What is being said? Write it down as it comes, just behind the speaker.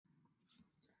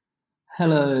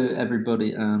Hello,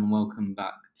 everybody, and welcome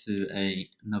back to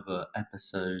another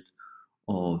episode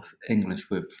of English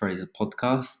with Frazer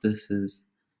podcast. This is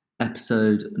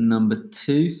episode number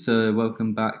 2, so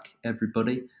welcome back,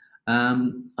 everybody.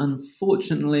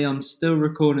 Unfortunately, I'm still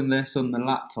recording this on the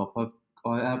laptop.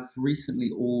 I have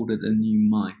recently ordered a new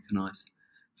mic, a nice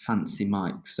fancy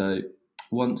mic. So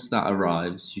once that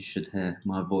arrives, you should hear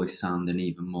my voice sounding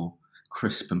even more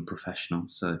crisp and professional.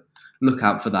 So look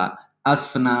out for that. As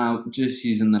for now, just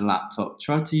using the laptop.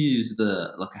 Try to use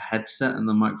a headset and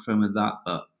the microphone with that,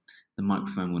 but the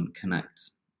microphone wouldn't connect.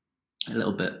 A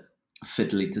little bit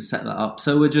fiddly to set that up.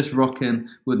 So we're just rocking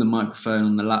with the microphone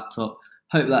on the laptop.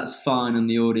 Hope that's fine and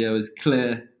the audio is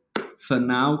clear for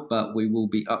now, but we will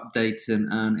be updating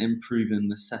and improving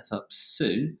the setup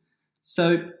soon.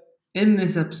 So in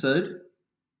this episode,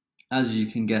 as you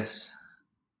can guess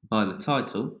by the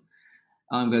title,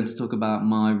 I'm going to talk about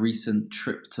my recent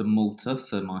trip to Malta,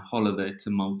 so my holiday to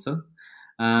Malta.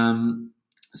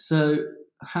 So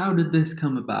how did this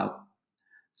come about?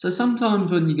 So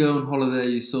sometimes when you go on holiday,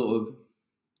 you sort of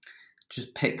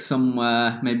just pick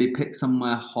somewhere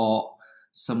hot,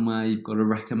 somewhere you've got a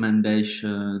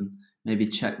recommendation, maybe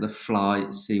check the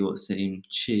flight, see what seemed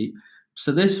cheap.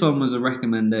 So this one was a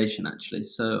recommendation, actually.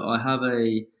 So I have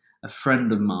a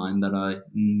friend of mine that I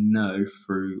know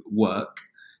through work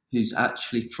who's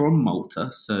actually from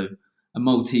Malta, so a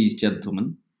Maltese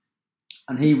gentleman.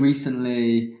 And he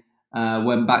recently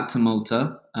went back to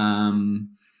Malta. And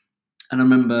I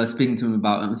remember speaking to him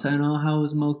about it and saying, "Oh, how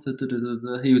was Malta?" Da, da, da,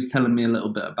 da. He was telling me a little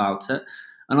bit about it.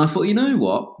 And I thought, you know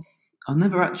what? I've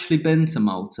never actually been to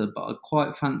Malta, but I'd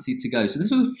quite fancy to go. So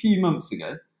this was a few months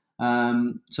ago.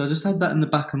 So I just had that in the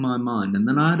back of my mind. And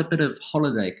then I had a bit of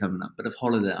holiday coming up, a bit of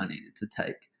holiday I needed to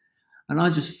take. And I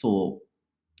just thought,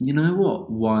 you know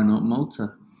what? Why not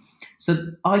Malta?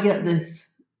 So I get this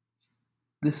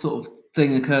sort of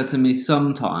thing occur to me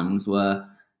sometimes where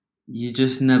you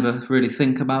just never really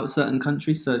think about certain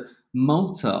countries. So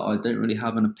Malta, I don't really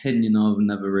have an opinion of,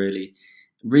 never really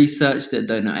researched it,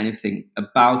 don't know anything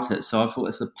about it. So I thought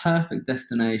it's a perfect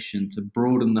destination to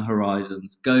broaden the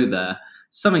horizons, go there,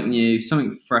 something new,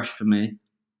 something fresh for me,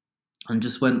 and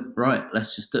just went, right,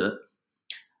 let's just do it.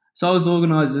 So I was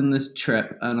organising this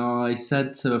trip, and I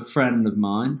said to a friend of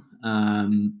mine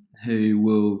who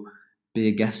will be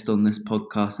a guest on this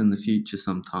podcast in the future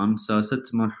sometime. So I said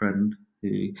to my friend,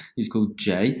 who's called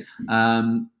Jay,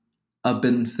 I've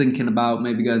been thinking about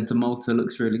maybe going to Malta.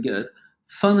 Looks really good.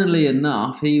 Funnily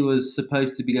enough, he was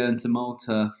supposed to be going to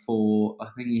Malta for, I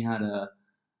think he had a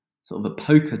sort of a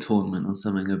poker tournament or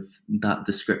something of that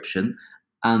description,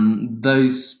 and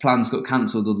those plans got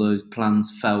cancelled, or those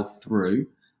plans fell through.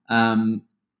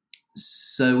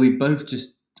 So we both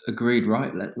just agreed,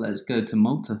 right, let's go to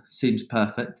Malta. Seems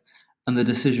perfect. And the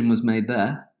decision was made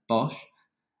there. Bosh.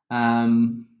 I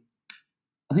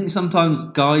think sometimes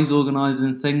guys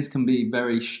organising things can be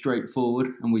very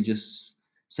straightforward, and we just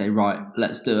say, right,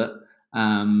 let's do it.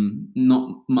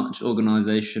 Not much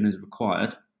organisation is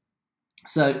required.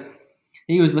 So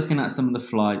he was looking at some of the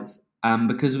flights, and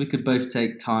because we could both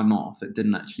take time off, it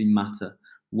didn't actually matter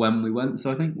when we went.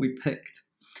 So I think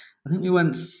we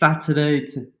went Saturday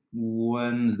to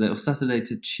Wednesday or Saturday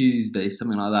to Tuesday,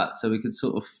 something like that. So we could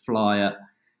sort of fly at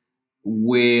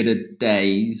weirder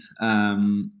days.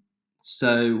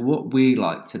 So what we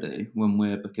like to do when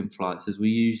we're booking flights is we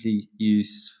usually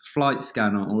use Flight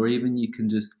Scanner, or even you can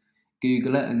just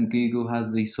Google it, and Google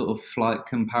has these sort of flight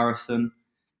comparison.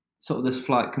 I wouldn't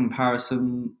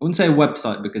say a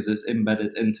website because it's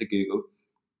embedded into Google,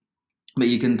 but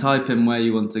you can type in where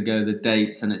you want to go, the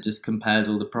dates, and it just compares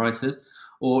all the prices.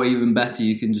 Or even better,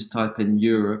 you can just type in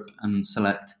Europe and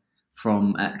select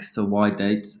from X to Y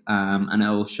dates, and it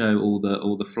will show all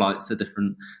the flights to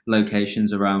different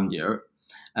locations around Europe.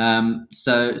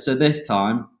 So this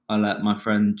time I let my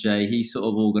friend Jay, he sort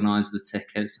of organised the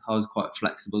tickets. I was quite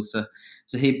flexible, so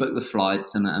he booked the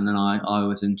flights, and then I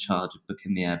was in charge of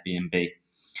booking the Airbnb.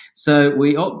 So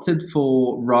we opted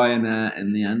for Ryanair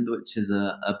in the end, which is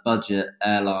a budget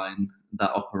airline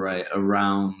that operate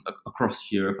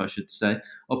across Europe, I should say.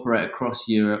 Operate across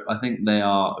Europe. I think they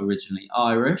are originally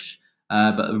Irish,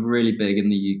 but are really big in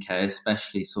the UK,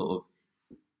 especially sort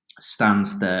of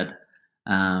Stansted,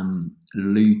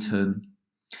 Luton.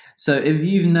 So if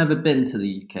you've never been to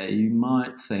the UK, you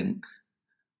might think,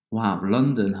 wow,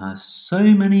 London has so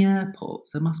many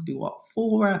airports. There must be,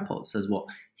 4 airports? There's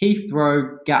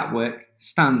Heathrow, Gatwick,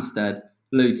 Stansted,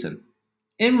 Luton.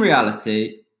 In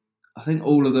reality, I think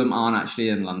all of them aren't actually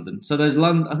in London. So there's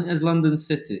I think there's London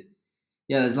City.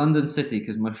 Yeah, there's London City,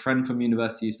 because my friend from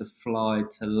university used to fly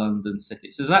to London City.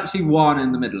 So there's actually one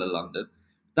in the middle of London.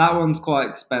 That one's quite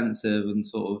expensive and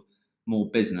sort of more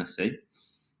businessy.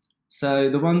 So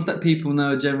the ones that people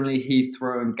know are generally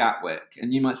Heathrow and Gatwick.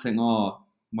 And you might think, oh,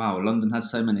 wow, London has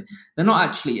so many. They're not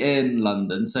actually in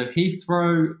London. So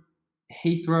Heathrow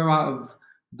out of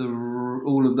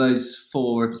all of those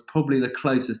four is probably the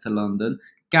closest to London.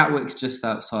 Gatwick's just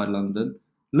outside London.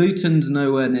 Luton's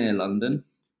nowhere near London.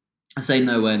 I say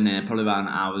nowhere near, probably about an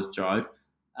hour's drive.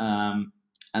 And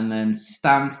then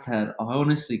Stansted, I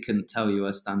honestly couldn't tell you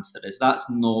where Stansted is. That's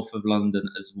north of London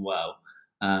as well.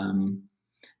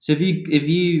 So if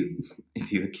you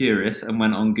were curious and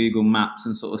went on Google Maps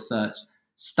and sort of searched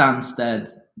Stansted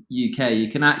UK, you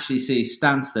can actually see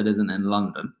Stansted isn't in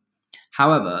London.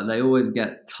 However, they always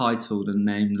get titled and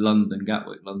named London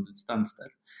Gatwick, London Stansted.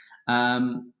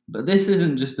 But this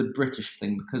isn't just a British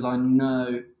thing, because I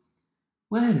know,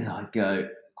 where did I go?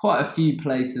 Quite a few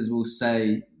places will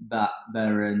say that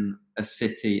they're in a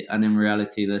city, and in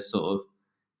reality they're sort of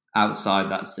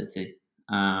outside that city.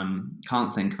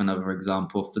 Can't think of another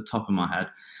example off the top of my head.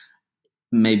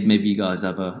 Maybe you guys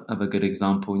have a good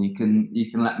example, and you can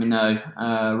let me know.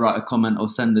 Write a comment or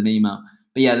send an email.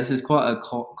 But yeah, this is quite a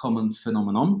common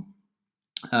phenomenon.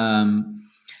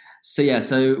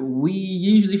 So we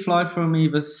usually fly from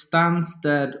either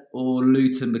Stansted or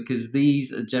Luton, because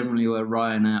these are generally where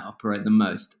Ryanair operate the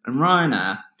most. And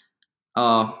Ryanair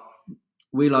are,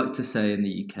 we like to say in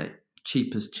the UK,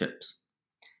 cheap as chips.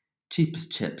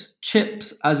 Cheapest chips.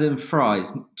 Chips as in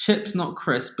fries. Chips, not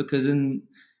crisp, because I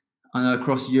know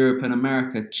across Europe and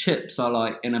America, chips are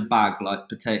like in a bag, like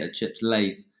potato chips,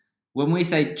 Lay's. When we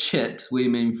say chips, we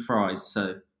mean fries.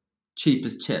 So cheap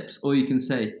as chips. Or you can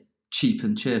say cheap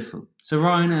and cheerful. So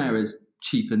Ryanair is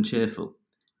cheap and cheerful.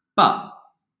 But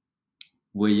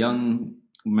we're young.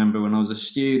 Remember when I was a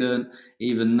student,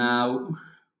 even now,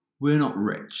 we're not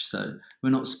rich. So we're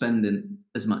not spending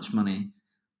as much money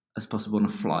as possible on a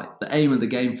flight. The aim of the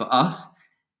game for us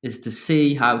is to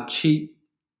see how cheap,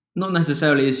 not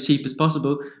necessarily as cheap as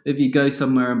possible. If you go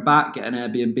somewhere and back, get an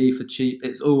Airbnb for cheap,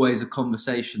 it's always a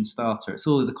conversation starter. It's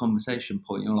always a conversation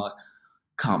point. You're like,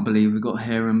 can't believe we got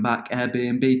here and back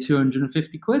Airbnb,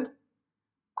 250 quid?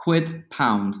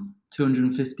 Pound,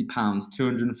 250 pounds,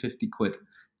 250 quid.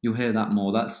 You'll hear that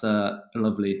more. That's a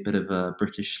lovely bit of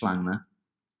British slang there.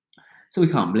 So we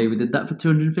can't believe we did that for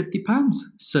 250 pounds.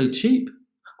 So cheap.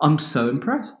 I'm so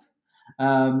impressed.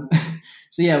 So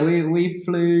yeah, we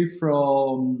flew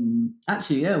from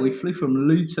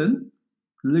Luton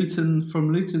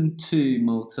to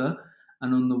Malta,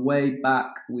 and on the way back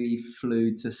we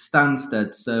flew to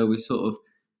Stansted. So we sort of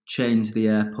changed the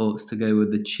airports to go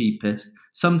with the cheapest.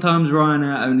 Sometimes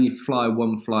Ryanair only fly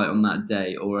one flight on that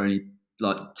day, or only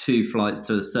like two flights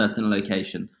to a certain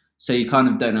location. So you kind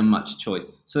of don't have much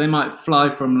choice. So they might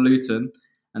fly from Luton,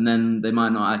 and then they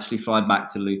might not actually fly back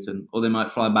to Luton, or they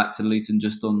might fly back to Luton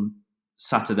just on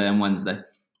Saturday and Wednesday.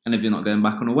 And if you're not going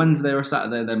back on a Wednesday or a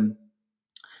Saturday, then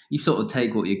you sort of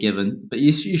take what you're given. But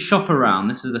you shop around.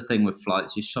 This is the thing with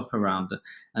flights. You shop around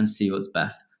and see what's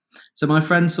best. So my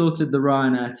friend sorted the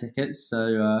Ryanair tickets,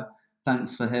 so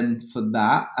thanks for him for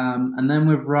that. And then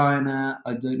with Ryanair,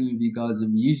 I don't know if you guys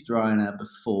have used Ryanair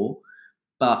before,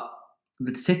 but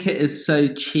the ticket is so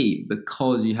cheap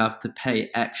because you have to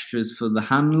pay extras for the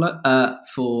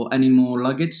for any more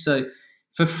luggage. So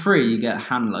for free, you get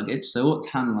hand luggage. So what's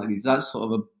hand luggage? That's sort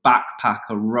of a backpack,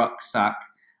 a rucksack,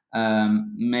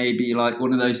 maybe like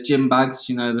one of those gym bags,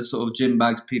 the sort of gym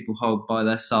bags people hold by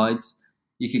their sides.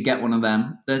 You could get one of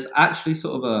them. There's actually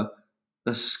sort of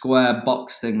a square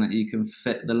box thing that you can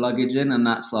fit the luggage in, and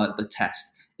that's like the test.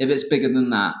 If it's bigger than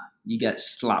that, you get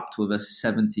slapped with a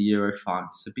 €70 fine.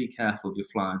 So be careful if you're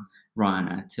flying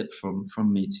Ryanair. Tip from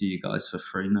me to you guys for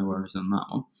free. No worries on that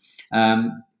one.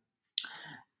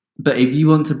 But if you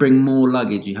want to bring more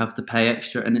luggage, you have to pay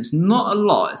extra, and it's not a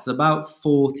lot. It's about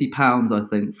 £40, I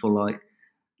think, for like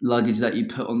luggage that you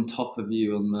put on top of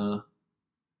you on the,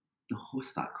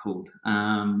 what's that called?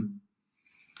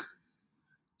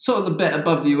 Sort of the bit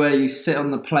above you where you sit on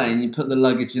the plane, you put the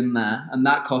luggage in there, and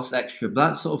that costs extra. But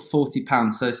that's sort of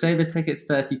 £40. So say the ticket's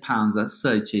 £30, that's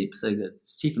so cheap, so good.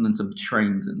 It's cheaper than some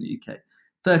trains in the UK.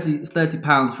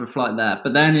 £30 for a flight there.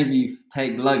 But then if you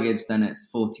take luggage, then it's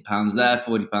 £40 there,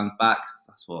 £40 back.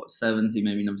 That's what, 70,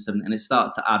 maybe number 70, and it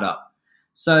starts to add up.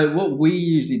 So what we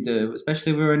usually do,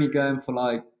 especially if we're only going for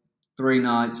like 3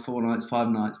 nights, 4 nights, 5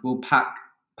 nights, we'll pack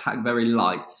very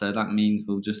light. So that means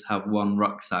we'll just have one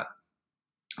rucksack,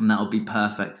 and that'll be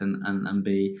perfect and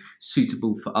be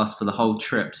suitable for us for the whole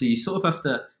trip. So you sort of have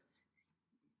to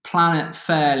plan it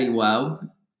fairly well,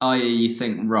 i.e. you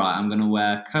think, right, I'm going to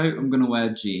wear a coat, I'm going to wear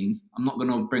jeans, I'm not going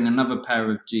to bring another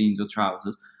pair of jeans or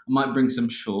trousers, might bring some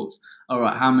shorts. All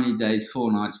right, how many days?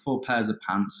 4 nights, 4 pairs of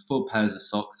pants, 4 pairs of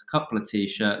socks, a couple of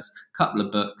t-shirts, a couple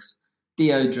of books,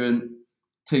 deodorant,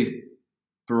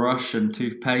 toothbrush and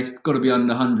toothpaste. Got to be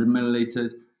under 100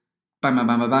 millilitres. Bang, bang,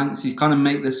 bang, bang, bang. So you kind of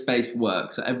make the space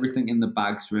work. So everything in the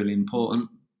bag's really important.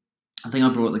 I think I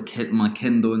brought my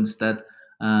Kindle instead.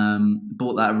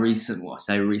 Bought that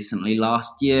recently,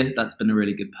 last year. That's been a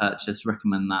really good purchase.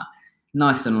 Recommend that.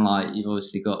 Nice and light. You've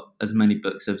obviously got as many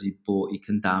books as you bought you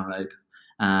can download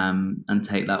and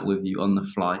take that with you on the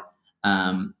fly.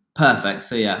 Perfect.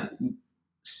 So yeah,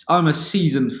 I'm a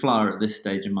seasoned flyer at this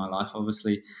stage in my life.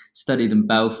 Obviously studied in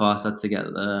Belfast, had to get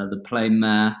the plane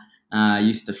there.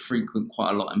 Used to frequent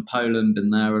quite a lot in Poland,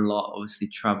 been there a lot. Obviously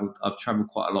I've travelled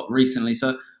quite a lot recently.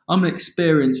 So I'm an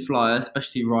experienced flyer,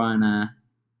 especially Ryanair,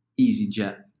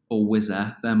 EasyJet or Wizz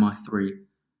Air. They're my 3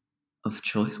 of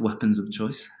choice, weapons of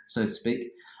choice, so to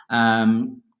speak. So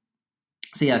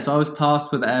I was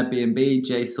tasked with Airbnb.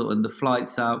 Jay sorted the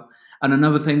flights out. And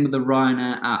another thing with the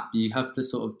Ryanair app, you have to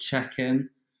sort of check in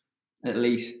at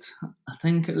least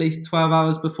 12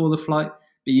 hours before the flight,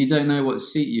 but you don't know what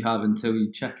seat you have until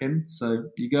you check in. So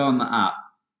you go on the app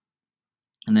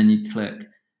and then you click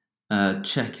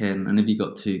check in, and if you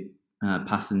got 2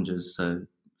 passengers, so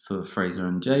for Frazer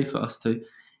and Jay, for us 2,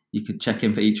 you could check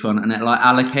in for each one, and it like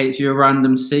allocates you a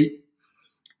random seat.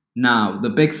 Now the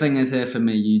big thing is here for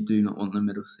me, you do not want the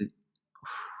middle seat.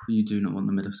 You do not want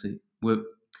the middle seat.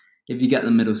 If you get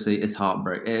the middle seat, it's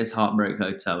heartbreak. It is heartbreak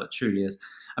hotel. It truly is.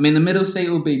 I mean, the middle seat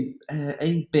will be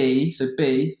A, B, so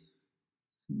B,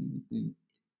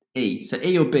 E. So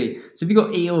E or B. So if you've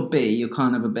got E or B, you're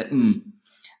kind of a bit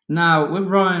Now, with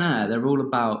Ryanair, they're all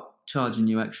about charging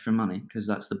you extra money because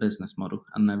that's the business model,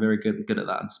 and they're very good at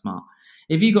that and smart.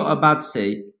 If you got a bad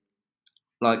seat,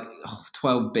 like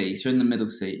 12B, so you're in the middle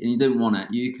seat, and you didn't want it,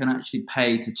 you can actually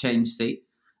pay to change seat.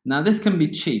 Now, this can be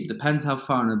cheap, depends how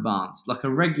far in advance. Like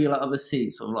a regular other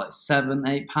seat, sort of like £7,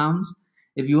 £8.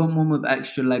 If you want one with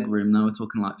extra leg room, now we're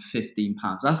talking like £15.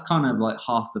 That's kind of like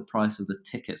half the price of the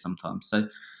ticket sometimes. So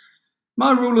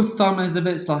my rule of thumb is if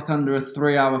it's like under a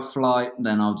 3-hour flight,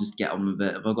 then I'll just get on with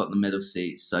it. If I've got the middle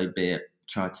seat, so be it.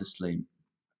 Try to sleep.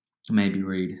 Maybe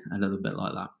read a little bit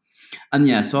like that.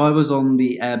 And so I was on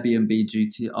the Airbnb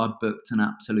duty. I booked an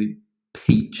absolute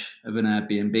peach of an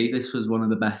Airbnb. This was one of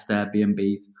the best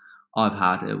Airbnbs I've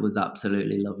had. It was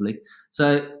absolutely lovely.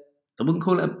 So I wouldn't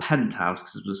call it a penthouse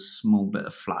because it was a small bit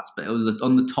of flats, but it was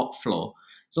on the top floor.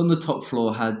 So on the top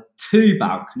floor had 2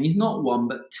 balconies, not one,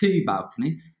 but 2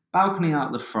 balconies. Balcony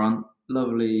out the front,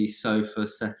 lovely sofa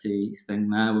settee thing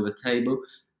there with a table.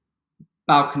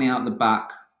 Balcony out the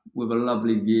back with a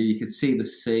lovely view. You could see the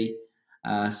sea,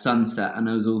 sunset, and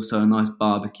there was also a nice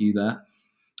barbecue there,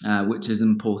 which is an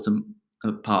important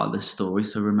part of this story,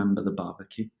 so remember the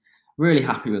barbecue. Really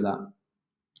happy with that.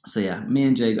 So me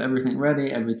and Jay got everything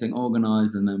ready, everything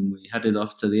organised, and then we headed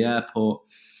off to the airport.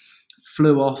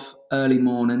 Flew off early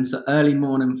morning. So early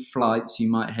morning flights,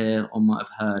 you might hear or might have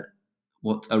heard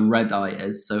what a red eye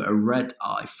is. So a red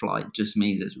eye flight just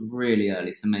means it's really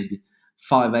early, so maybe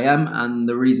 5 a.m. And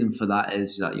the reason for that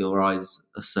is that your eyes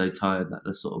are so tired that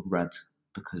they're sort of red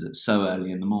because it's so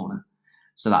early in the morning.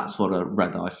 So that's what a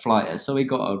red eye flight is. So we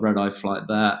got a red eye flight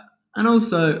there and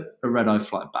also a red eye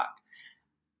flight back.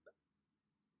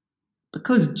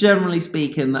 Because generally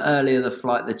speaking, the earlier the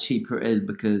flight, the cheaper it is,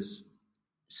 because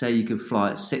say you could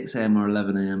fly at 6 a.m. or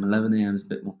 11 a.m. 11 a.m. is a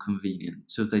bit more convenient.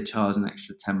 So if they charge an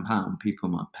extra £10, people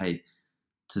might pay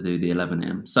to do the 11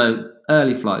 a.m. So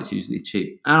early flights usually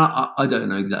cheap. And I don't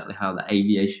know exactly how the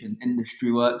aviation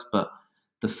industry works, but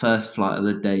the first flight of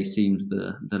the day seems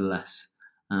the less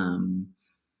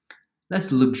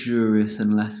luxurious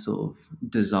and less sort of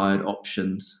desired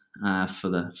options for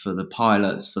the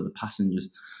pilots, for the passengers.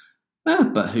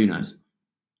 But who knows?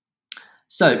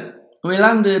 So we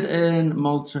landed in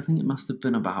Malta. I think it must have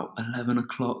been about 11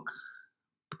 o'clock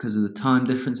because of the time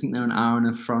difference. I think they're an hour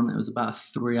in front. It was about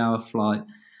a 3-hour flight.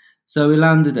 So we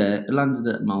landed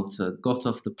at Malta, got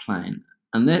off the plane,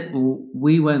 and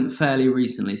we went fairly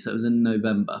recently, so it was in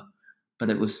November, but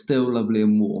it was still lovely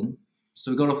and warm. So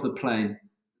we got off the plane,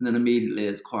 and then immediately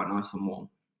it's quite nice and warm.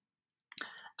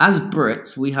 As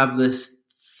Brits, we have this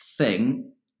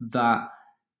thing that,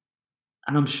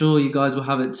 and I'm sure you guys will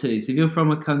have it too. So if you're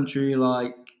from a country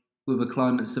like with a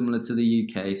climate similar to the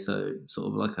UK, so sort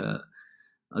of like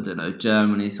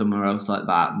Germany, somewhere else like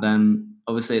that, then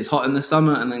obviously it's hot in the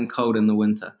summer and then cold in the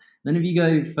winter. Then if you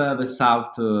go further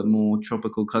south to a more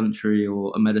tropical country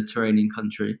or a Mediterranean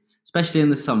country, especially in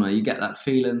the summer, you get that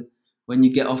feeling when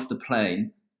you get off the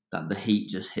plane that the heat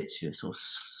just hits you, sort of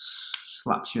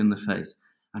slaps you in the face,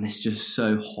 and it's just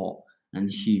so hot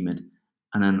and humid.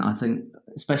 And then I think,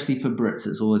 especially for Brits,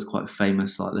 it's always quite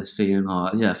famous, like this feeling,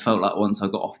 it felt like once I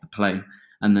got off the plane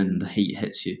and then the heat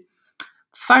hits you.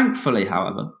 Thankfully,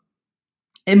 however,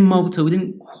 in Malta, we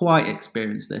didn't quite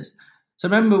experience this. So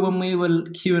remember when we were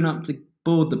queuing up to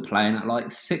board the plane at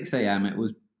like 6 a.m, it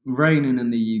was raining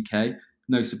in the UK,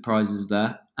 no surprises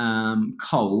there.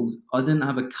 Cold. I didn't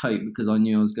have a coat because I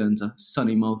knew I was going to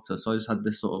sunny Malta, so I just had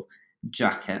this sort of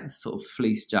jacket, sort of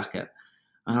fleece jacket,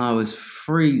 and I was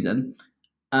freezing.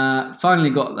 Finally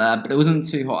got there, but it wasn't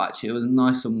too hot actually. It was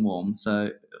nice and warm, so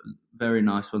it was very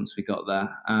nice once we got there.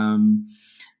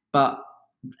 But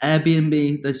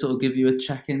Airbnb, they sort of give you a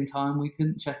check-in time. We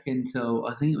couldn't check in till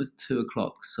I think it was 2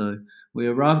 o'clock, so we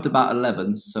arrived about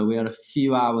 11. So we had a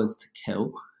few hours to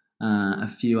kill, a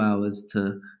few hours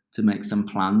to make some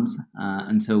plans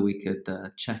until we could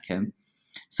check in.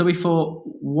 So we thought,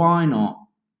 why not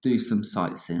do some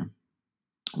sightseeing?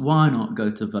 Why not go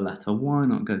to Valletta? Why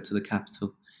not go to the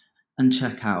capital and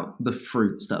check out the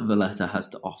fruits that Valletta has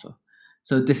to offer?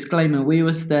 So, disclaimer, we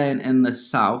were staying in the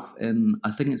south in,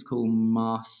 I think it's called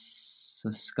Marsascala.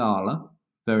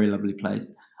 Very lovely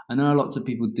place. I know lots of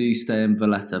people do stay in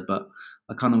Valletta, but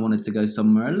I kind of wanted to go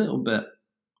somewhere a little bit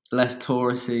less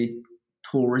touristy,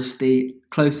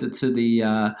 closer to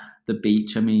the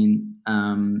beach. I mean,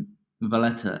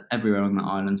 Valletta, everywhere on the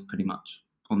island's pretty much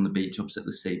on the beach opposite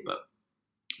the sea, but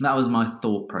that was my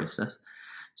thought process.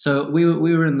 So we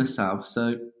were in the south,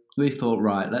 so we thought,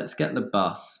 right, let's get the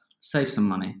bus, save some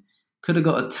money. Could have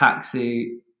got a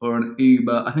taxi or an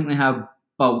Uber. I think they have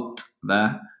Bolt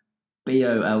there,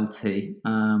 Bolt.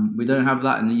 We don't have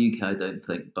that in the UK, I don't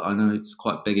think, but I know it's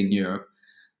quite big in Europe.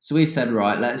 So we said,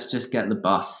 right, let's just get the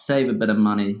bus, save a bit of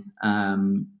money,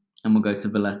 and we'll go to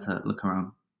Valletta, look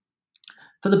around.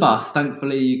 For the bus,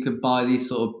 thankfully, you could buy these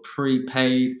sort of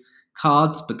prepaid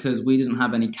cards because we didn't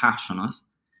have any cash on us.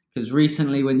 Because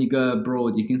recently, when you go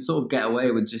abroad, you can sort of get away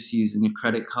with just using your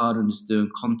credit card and just doing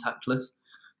contactless.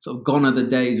 Sort of gone are the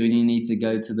days when you need to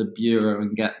go to the bureau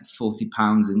and get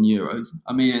 £40 in euros.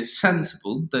 I mean, it's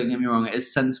sensible, don't get me wrong, it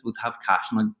is sensible to have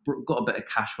cash, and I got a bit of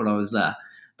cash while I was there.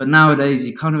 But nowadays,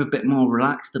 you're kind of a bit more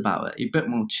relaxed about it. You're a bit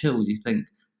more chilled. You think,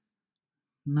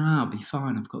 nah, I'll be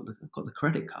fine. I've got the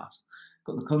credit cards,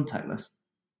 got the contactless.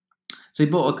 So we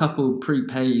bought a couple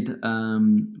prepaid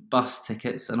bus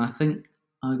tickets, and I think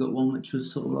I got one which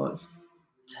was sort of like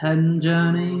 10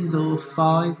 journeys or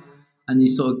 5, and you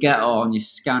sort of get on, you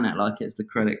scan it like it's the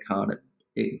credit card,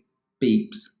 it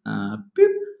beeps,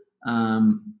 boop,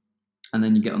 and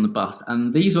then you get on the bus.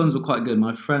 And these ones were quite good.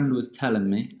 My friend was telling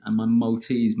me, and my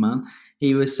Maltese man,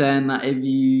 he was saying that if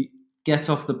you get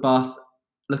off the bus,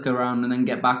 look around, and then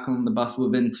get back on the bus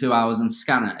within 2 hours and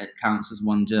scan it, it counts as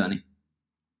one journey.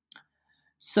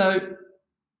 So,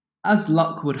 as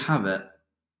luck would have it,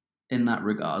 in that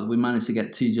regard, we managed to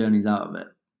get 2 journeys out of it,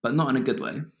 but not in a good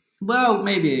way. Well,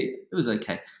 maybe it was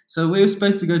okay. So we were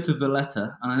supposed to go to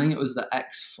Valletta, and I think it was the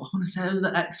X4. I want to say it was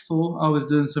the X4. I was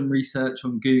doing some research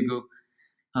on Google.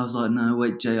 I was like, no,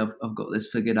 wait, Jay, I've got this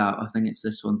figured out. I think it's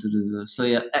this one to do this. So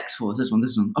yeah, X4 is this one.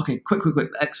 Okay, quick. The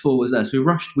X4 was there. So we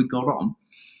rushed, we got on.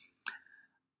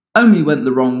 Only went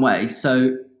the wrong way.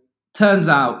 So turns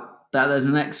out that there's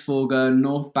an X4 going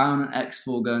northbound and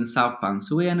X4 going southbound.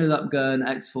 So we ended up going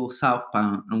X4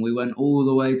 southbound, and we went all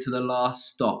the way to the last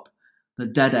stop, the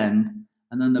dead end.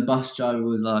 And then the bus driver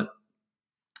was like,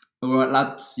 all right,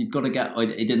 lads, you've got to get...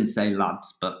 He didn't say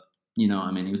lads, but you know what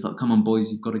I mean. He was like, come on,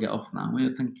 boys, you've got to get off now. We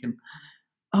were thinking,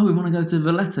 oh, we want to go to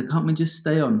Valletta. Can't we just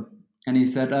stay on? And he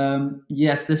said,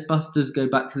 yes, this bus does go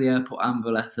back to the airport and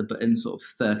Valletta, but in sort of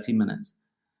 30 minutes.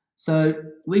 So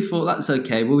we thought, that's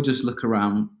okay, we'll just look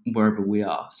around wherever we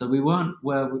are. So we weren't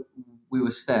where we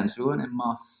were staying, so we weren't in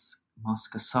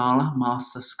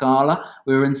Marsascala.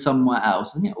 We were in somewhere else.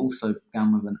 I think it also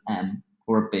began with an M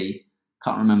or a B.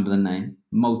 Can't remember the name.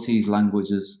 Maltese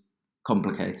language is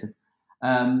complicated.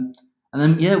 And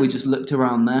then, yeah, we just looked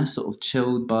around there, sort of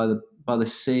chilled by the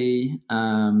sea,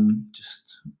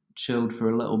 just chilled for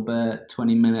a little bit,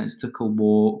 20 minutes, took a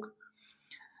walk,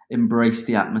 embraced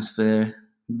the atmosphere.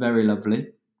 Very lovely.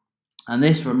 And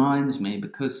this reminds me,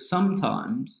 because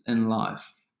sometimes in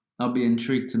life, I'll be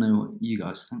intrigued to know what you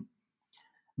guys think.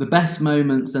 The best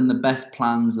moments and the best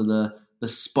plans are the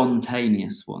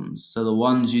spontaneous ones. So the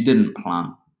ones you didn't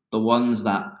plan, the ones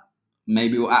that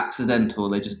maybe were accidental,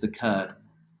 they just occurred.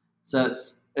 So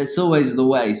it's always the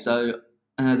way. So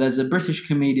there's a British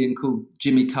comedian called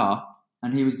Jimmy Carr,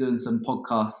 and he was doing some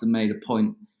podcasts and made a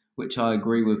point, which I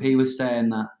agree with. He was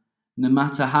saying that no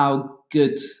matter how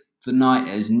good the night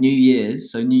is, New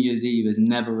Year's Eve is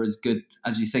never as good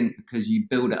as you think, because you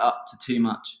build it up to too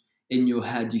much in your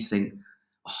head. You think,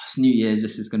 oh, it's New Year's,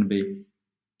 this is going to be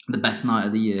the best night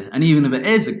of the year. And even if it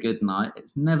is a good night,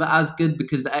 it's never as good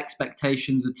because the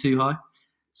expectations are too high.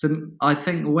 So I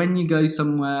think when you go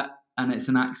somewhere and it's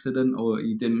an accident, or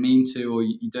you didn't mean to, or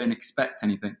you don't expect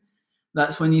anything,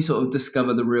 that's when you sort of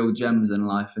discover the real gems in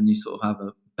life, and you sort of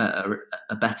have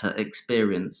a better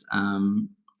experience.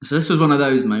 So this was one of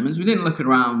those moments. We didn't look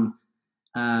around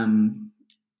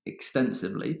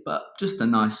extensively, but just a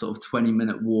nice sort of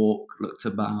 20-minute walk, looked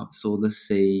about, saw the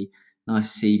sea,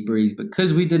 nice sea breeze. But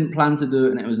because we didn't plan to do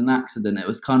it and it was an accident, it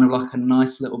was kind of like a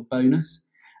nice little bonus.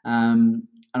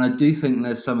 And I do think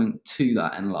there's something to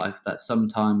that in life, that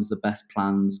sometimes the best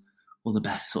plans or the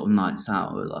best sort of nights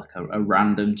out are like a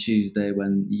random Tuesday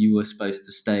when you were supposed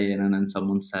to stay in, and then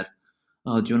someone said,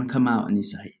 "Oh, do you want to come out?" And you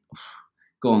say,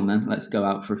 "Go on then, let's go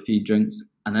out for a few drinks."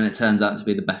 And then it turns out to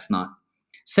be the best night.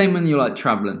 Same when you're like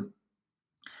traveling.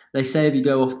 They say if you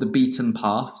go off the beaten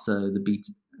path, so the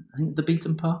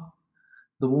beaten path,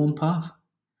 the worn path,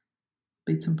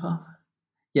 beaten path.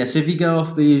 Yeah, so if you go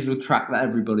off the usual track that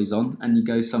everybody's on and you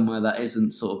go somewhere that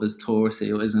isn't sort of as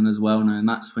touristy or isn't as well known,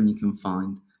 that's when you can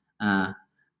find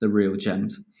the real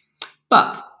gems.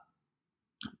 But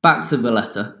back to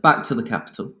Valletta, back to the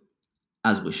capital,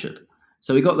 as we should.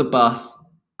 So we got the bus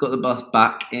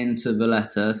back into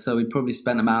Valletta. So we probably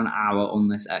spent about an hour on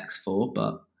this X4,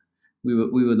 but we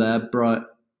were there, bright,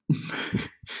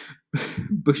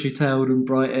 bushy-tailed and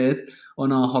bright-eared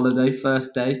on our holiday,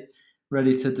 first day,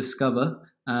 ready to discover.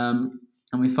 And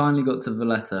we finally got to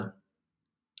Valletta.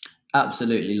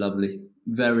 Absolutely lovely,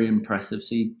 very impressive.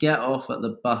 So you get off at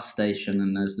the bus station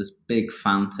and there's this big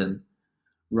fountain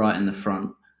right in the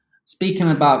front. Speaking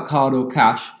about card or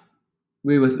cash,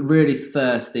 we were really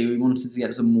thirsty. We wanted to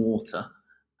get some water.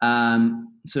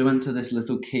 So we went to this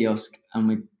little kiosk and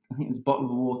I think it was a bottle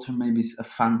of water and maybe a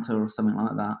Fanta or something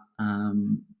like that.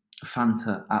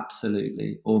 Fanta,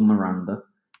 absolutely, or Miranda,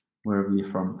 wherever you're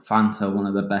from. Fanta, one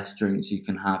of the best drinks you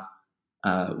can have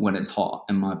when it's hot,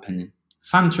 in my opinion.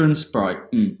 Fanta and Sprite.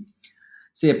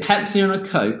 See, a Pepsi and a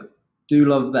Coke, do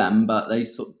love them, but they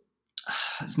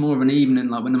it's more of an evening,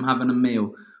 like when I'm having a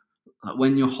meal. Like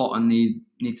when you're hot and need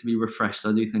to be refreshed,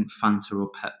 I do think Fanta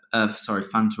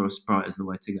or Sprite is the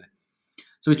way to go.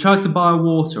 So we tried to buy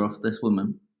water off this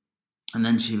woman, and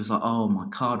then she was like, "Oh, my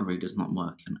card reader's not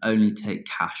working. Only take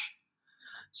cash."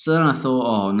 So then I thought,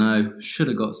 "Oh no, should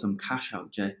have got some cash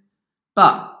out, Jay."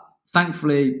 But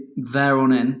thankfully, there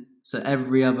on in, so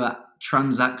every other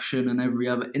transaction and every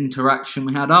other interaction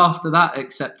we had after that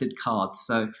accepted cards.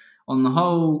 So on the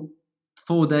whole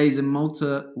 4 days in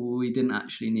Malta, we didn't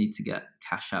actually need to get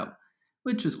cash out,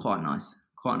 which was quite nice.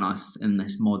 Quite nice in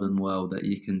this modern world that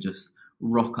you can just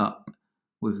rock up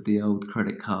with the old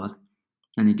credit card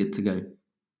and you're good to go.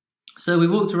 So we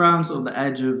walked around sort of the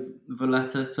edge of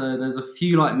Valletta. So there's a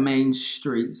few like main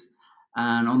streets,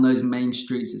 and on those main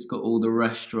streets it's got all the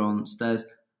restaurants. There's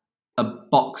a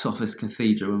box office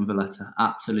cathedral in Valletta,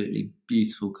 absolutely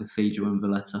beautiful cathedral in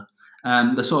Valletta.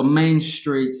 The sort of main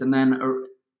streets, and then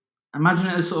imagine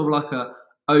it as sort of like a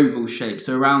oval shape.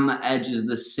 So around the edge is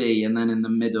the sea, and then in the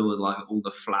middle are like all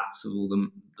the flats of all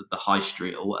the high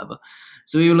street or whatever.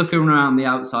 So we were looking around the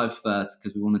outside first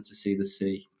because we wanted to see the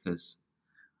sea, because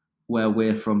where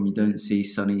we're from, you don't see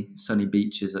sunny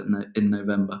beaches in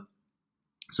November.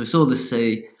 So we saw the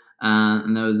sea,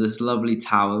 and there was this lovely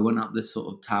tower. Went up this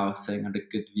sort of tower thing, had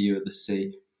a good view of the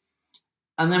sea.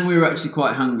 And then we were actually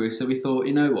quite hungry, so we thought,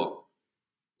 you know what?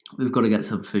 We've got to get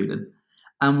some food in.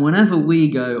 And whenever we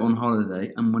go on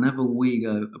holiday and whenever we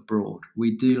go abroad,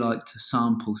 we do like to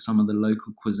sample some of the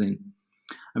local cuisine.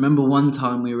 I remember one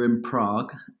time we were in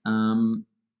Prague.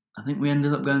 I think we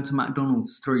ended up going to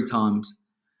McDonald's 3 times.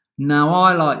 Now,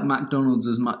 I like McDonald's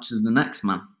as much as the next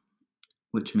man,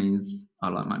 which means I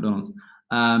like McDonald's.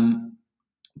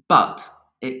 But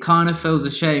it kind of feels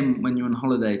a shame when you're on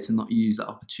holiday to not use that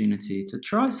opportunity to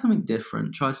try something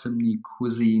different, try some new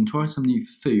cuisine, try some new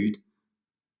food,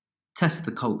 test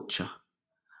the culture,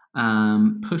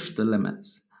 push the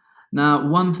limits. Now,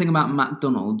 one thing about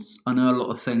McDonald's, I know a lot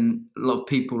of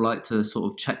people like to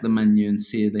sort of check the menu and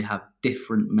see if they have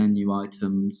different menu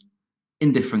items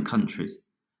in different countries.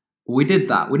 We did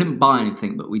that. We didn't buy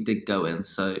anything, but we did go in,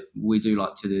 so we do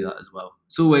like to do that as well.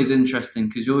 It's always interesting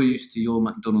because you're used to your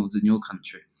McDonald's in your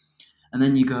country, and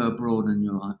then you go abroad and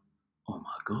you're like, "Oh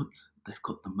my God, they've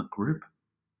got the McRib.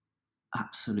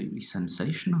 Absolutely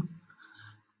sensational."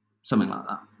 Something like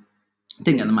that.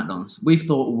 Didn't get the McDonald's. We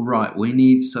thought, right, we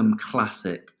need some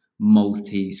classic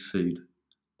Maltese food.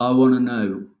 I want to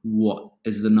know what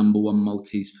is the number one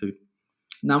Maltese food.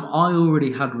 Now, I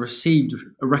already had received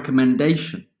a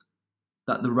recommendation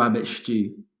that the rabbit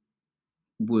stew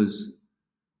was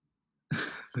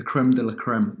the creme de la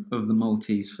creme of the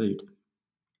Maltese food.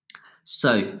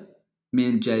 So, me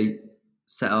and Jay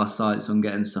set our sights on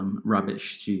getting some rabbit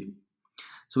stew.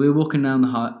 So we were walking down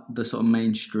the sort of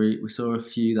main street. We saw a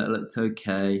few that looked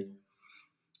okay.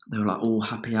 They were like, "Oh,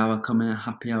 happy hour, come here,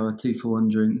 happy hour, 2 for 1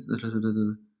 drink."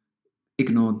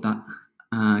 Ignored that.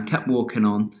 Kept walking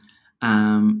on.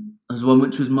 There's one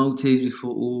which was Maltese. We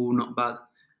thought, "Oh, not bad."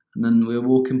 And then we were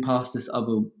walking past this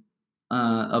other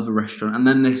restaurant, and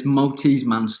then this Maltese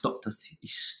man stopped us. He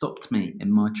stopped me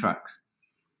in my tracks.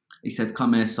 He said,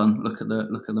 "Come here, son. Look at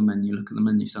the menu. Look at the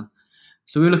menu, son."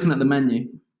 So we were looking at the menu,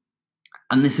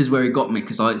 and this is where he got me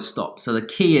because I stopped. So the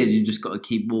key is you just got to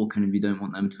keep walking if you don't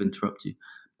want them to interrupt you.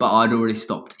 But I'd already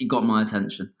stopped. He got my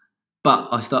attention. But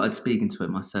I started speaking to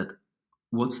him. I said,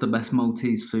 "What's the best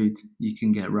Maltese food you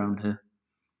can get around here?"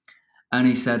 And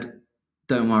he said,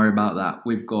 "Don't worry about that.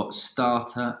 We've got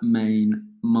starter, main,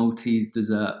 Maltese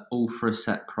dessert, all for a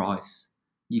set price.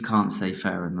 You can't say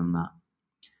fairer than that."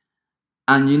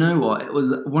 And you know what? It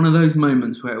was one of those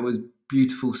moments where it was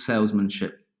beautiful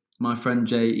salesmanship. My friend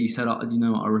Jay, he said, "You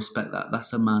know what? I respect that.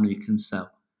 That's a man who can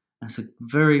sell." That's a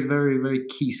very, very, very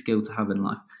key skill to have in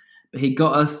life. But he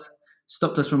got us,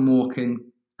 stopped us from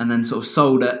walking, and then sort of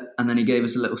sold it. And then he gave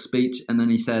us a little speech. And then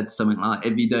he said something like,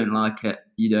 "If you don't like it,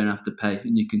 you don't have to pay.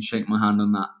 And you can shake my hand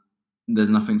on that.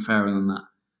 There's nothing fairer than that."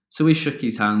 So we shook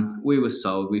his hand. We were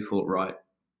sold. We thought, right,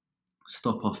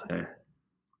 stop off here.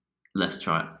 Let's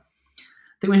try it.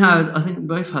 I think we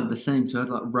both had the same. So I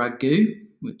had like ragu,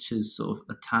 which is sort of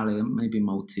Italian, maybe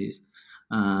Maltese.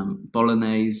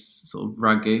 Bolognese, sort of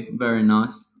ragu, very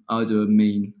nice. I do a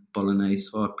mean bolognese,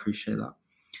 so I appreciate that.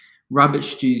 Rabbit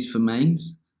stews for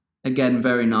mains, again,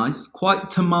 very nice. Quite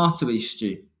tomatoey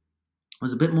stew. It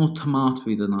was a bit more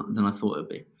tomatoey than I thought it would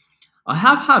be. I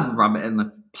have had rabbit in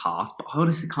the past, but I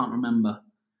honestly can't remember.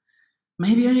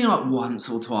 Maybe only like once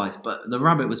or twice, but the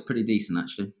rabbit was pretty decent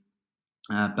actually.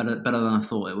 Better than I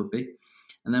thought it would be.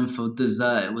 And then for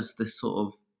dessert, it was this sort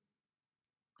of.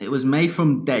 It was made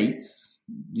from dates.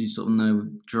 You sort of know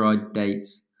dried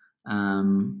dates,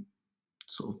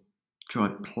 sort of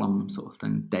dried plum sort of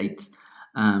thing, dates.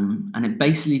 And it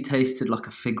basically tasted like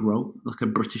a fig roll, like a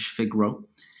British fig roll.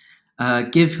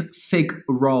 Give fig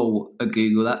roll a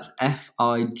Google. That's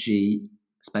FIG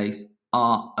space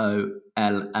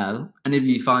ROLL. And if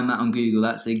you find that on Google,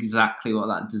 that's exactly what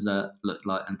that dessert looked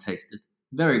like and tasted.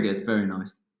 Very good, very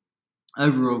nice.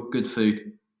 Overall, good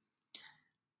food.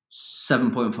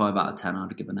 7.5 out of 10 I'd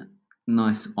have given it.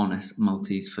 Nice, honest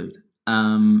Maltese food.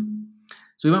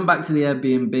 So we went back to the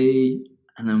Airbnb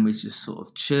and then we just sort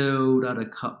of chilled, had a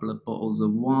couple of bottles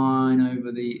of wine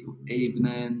over the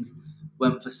evenings,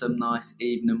 went for some nice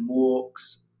evening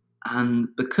walks.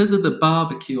 And because of the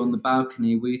barbecue on the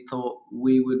balcony, we thought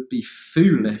we would be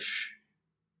foolish,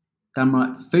 damn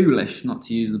right foolish, not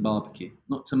to use the barbecue,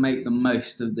 not to make the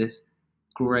most of this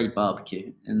great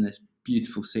barbecue in this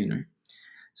beautiful scenery.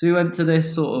 So we went to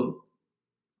this sort of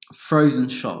frozen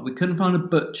shop. We couldn't find a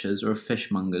butcher's or a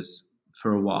fishmonger's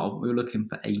for a while. We were looking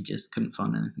for ages, couldn't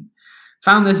find anything.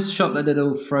 Found this shop that did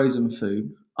all frozen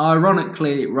food.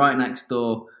 Ironically, right next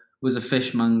door was a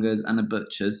fishmonger's and a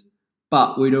butcher's,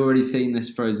 but we'd already seen this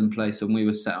frozen place and we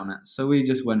were set on it. So we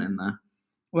just went in there.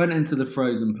 Went into the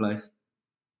frozen place.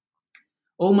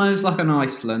 Almost like an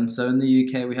Iceland. So in the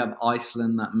UK, we have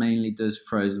Iceland that mainly does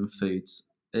frozen foods.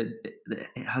 It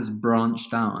has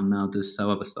branched out and now does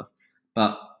sell other stuff.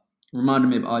 But reminded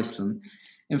me of Iceland.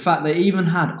 In fact, they even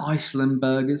had Iceland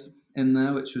burgers in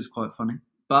there, which was quite funny.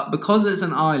 But because it's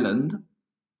an island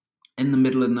in the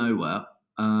middle of nowhere,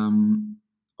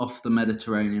 off the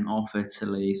Mediterranean, off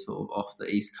Italy, sort of off the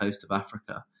east coast of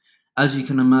Africa, as you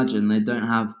can imagine, they don't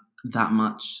have that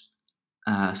much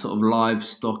sort of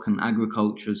livestock and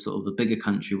agriculture as sort of a bigger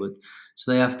country would.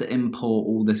 So they have to import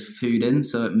all this food in.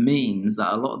 So it means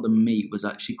that a lot of the meat was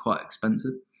actually quite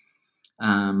expensive.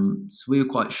 So we were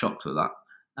quite shocked with that.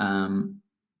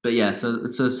 But yeah,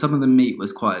 so some of the meat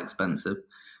was quite expensive.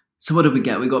 So what did we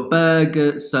get? We got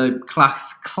burgers. So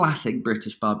classic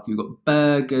British barbecue. We got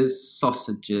burgers,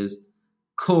 sausages,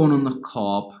 corn on the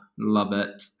cob. Love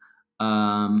it.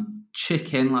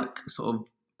 Chicken, like sort of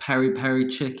peri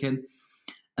chicken.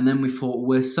 And then we thought,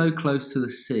 we're so close to the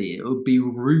sea, it would be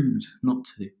rude not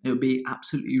to. It would be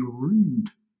absolutely rude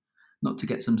not to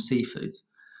get some seafood.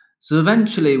 So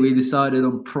eventually we decided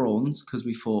on prawns because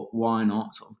we thought, why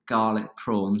not? Sort of garlic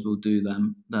prawns, we'll do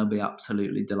them. They'll be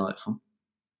absolutely delightful.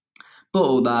 But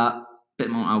all that, bit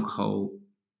more alcohol,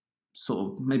 sort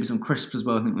of maybe some crisps as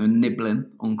well. I think we were nibbling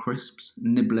on crisps.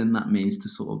 Nibbling, that means to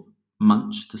sort of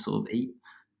munch, to sort of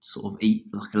eat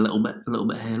like a little bit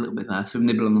here, a little bit there. So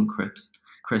nibbling on crisps.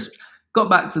 got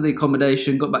back to the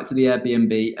accommodation, got back to the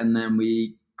Airbnb, and then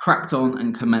we cracked on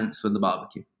and commenced with the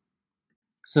barbecue.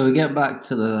 So we get back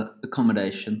to the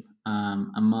accommodation,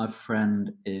 and my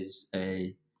friend is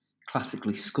a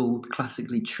classically schooled,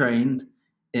 classically trained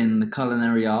in the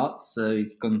culinary arts. So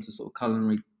he's gone to sort of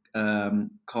culinary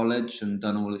college and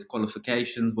done all his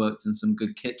qualifications, worked in some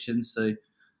good kitchens. So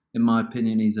in my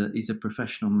opinion, he's a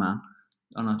professional man,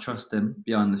 and I trust him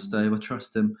behind the stove. I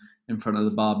trust him in front of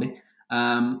the barbie.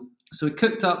 So we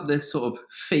cooked up this sort of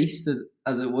feast,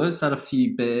 as it was. Had a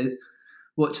few beers,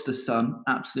 watched the sun.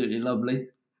 Absolutely lovely,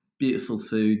 beautiful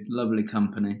food, lovely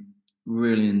company.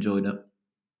 Really enjoyed it.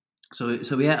 So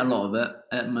we ate a lot of it.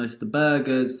 Ate most of the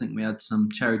burgers. I think we had some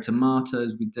cherry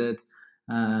tomatoes. We did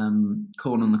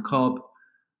corn on the cob.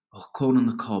 Oh, corn on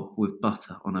the cob with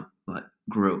butter on a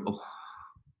grill. Oh,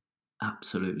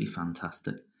 absolutely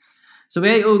fantastic. So we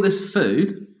ate all this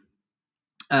food,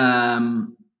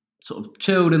 sort of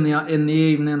chilled in the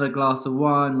evening, had a glass of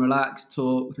wine, relaxed,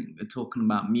 talked. I think we were talking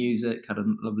about music, had a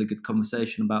lovely good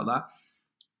conversation about that.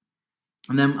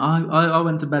 And then I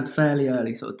went to bed fairly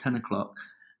early, sort of 10 o'clock.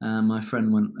 My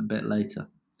friend went a bit later.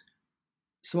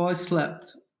 So I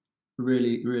slept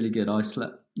really, really good. I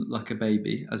slept like a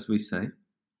baby, as we say.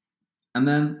 And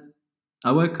then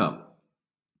I woke up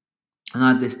and I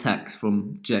had this text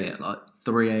from Jay at like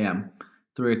 3 a.m.,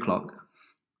 3 o'clock.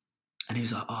 And he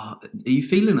was like, "Oh, are you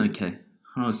feeling okay?"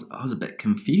 And I was a bit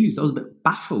confused. I was a bit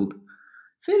baffled.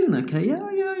 "Feeling okay? Yeah,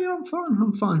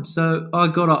 I'm fine." So I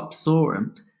got up, saw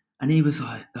him, and he was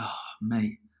like, "Oh,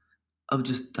 mate, I've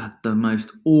just had the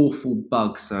most awful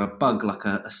bug." So a bug like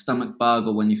a stomach bug,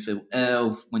 or when you feel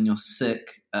ill, when you're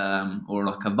sick, or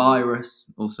like a virus,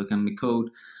 also can be called.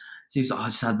 So he was like, "I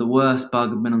just had the worst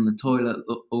bug. I've been on the toilet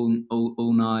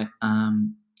all night."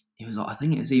 He was like, "I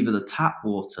think it's either the tap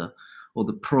water or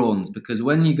the prawns, because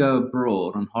when you go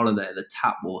abroad on holiday, the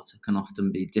tap water can often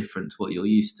be different to what you're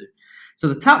used to." So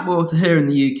the tap water here in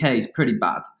the UK is pretty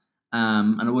bad,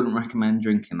 and I wouldn't recommend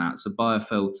drinking that. So buy a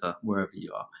filter wherever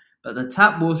you are. But the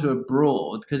tap water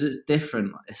abroad, because it's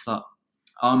different, it's like,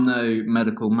 I'm no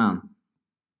medical man,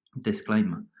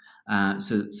 disclaimer.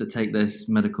 So take this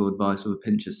medical advice with a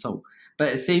pinch of salt. But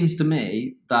it seems to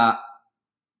me that,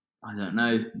 I don't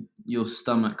know, your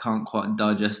stomach can't quite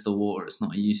digest the water. It's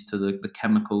not used to the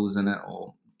chemicals in it,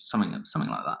 or something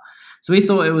like that. So we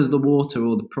thought it was the water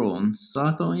or the prawns. So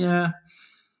I thought, yeah,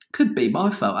 could be, but I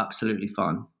felt absolutely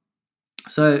fine.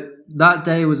 So that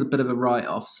day was a bit of a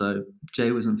write-off. So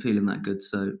Jay wasn't feeling that good,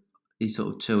 so he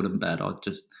sort of chilled in bed. I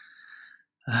just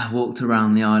walked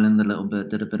around the island a little bit,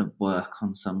 did a bit of work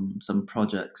on some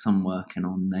projects I'm working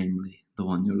on, namely the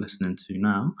one you're listening to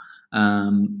now.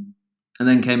 And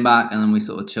then came back, and then we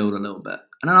sort of chilled a little bit.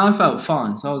 And then I felt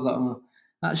fine. So I was like, "Oh,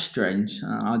 that's strange."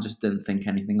 I just didn't think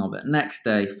anything of it. Next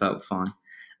day, felt fine.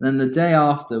 And then the day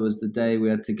after was the day we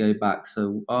had to go back.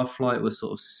 So our flight was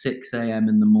sort of 6 a.m.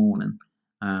 in the morning.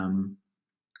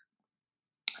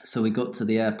 So we got to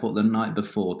the airport the night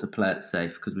before to play it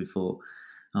safe, because we thought,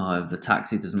 if the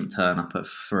taxi doesn't turn up at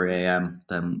 3 a.m.,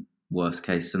 then worst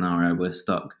case scenario, we're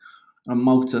stuck. And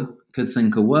Malta could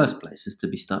think of worse places to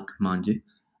be stuck, mind you.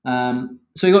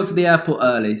 So we got to the airport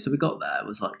early. So we got there, it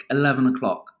was like 11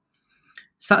 o'clock.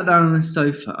 Sat down on the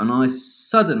sofa, and I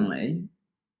suddenly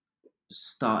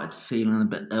started feeling a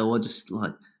bit ill. I just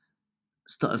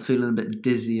started feeling a bit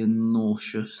dizzy and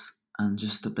nauseous and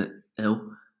just a bit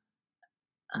ill.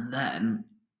 And then,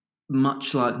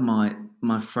 much like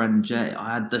my friend Jay,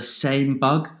 I had the same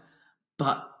bug,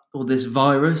 or this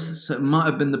virus. So it might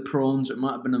have been the prawns, or it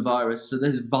might have been a virus. So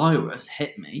this virus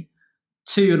hit me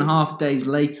 2.5 days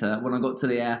later when I got to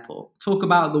the airport. Talk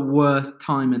about the worst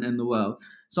timing in the world.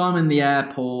 So I'm in the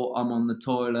airport, I'm on the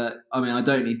toilet. I mean, I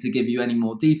don't need to give you any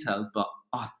more details, but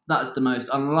that's the most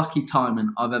unlucky timing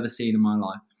I've ever seen in my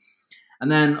life.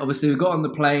 And then obviously we got on the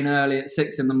plane early at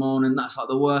 6 in the morning. That's like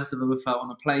the worst I've ever felt on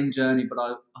a plane journey. But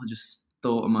I just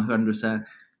thought, my friend was saying,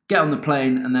 get on the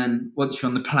plane, and then once you're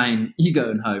on the plane, you're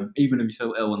going home. Even if you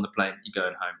feel ill on the plane, you're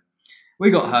going home.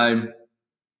 We got home.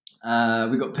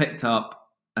 We got picked up,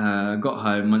 got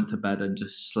home, went to bed, and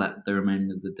just slept the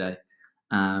remainder of the day.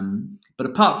 But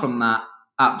apart from that,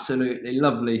 absolutely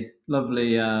lovely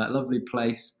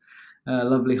place,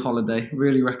 lovely holiday.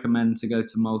 Really recommend to go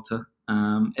to Malta.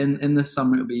 In the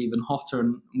summer it'll be even hotter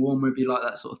and warmer if you like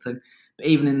that sort of thing. But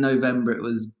even in November it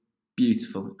was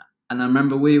beautiful. And I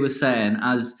remember we were saying,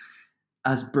 as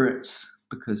Brits,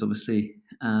 because obviously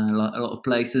like a lot of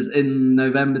places in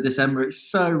November, December, it's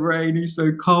so rainy,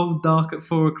 so cold, dark at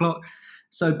 4 o'clock,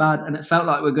 so bad. And it felt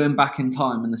like we're going back in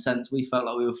time, in the sense we felt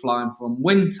like we were flying from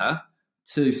winter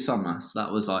to summer. So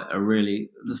that was like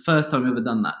the first time we've ever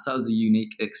done that. So that was a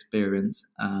unique experience.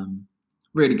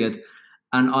 Really good.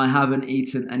 And I haven't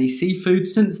eaten any seafood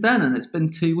since then, and it's been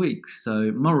 2 weeks.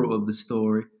 So, moral of the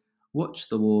story, watch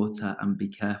the water and be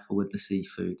careful with the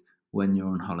seafood when you're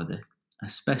on holiday,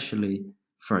 especially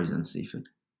frozen seafood.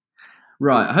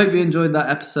 Right, I hope you enjoyed that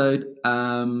episode.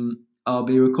 I'll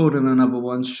be recording another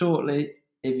one shortly.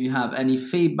 If you have any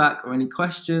feedback or any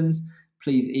questions,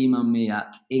 please email me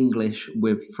at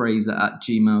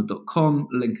englishwithfrazer@gmail.com.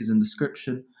 Link is in the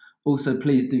description. Also,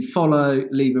 please do follow,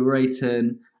 leave a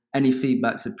rating. Any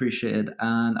feedback's appreciated,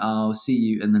 and I'll see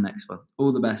you in the next one.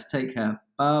 All the best. Take care.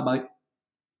 Bye bye.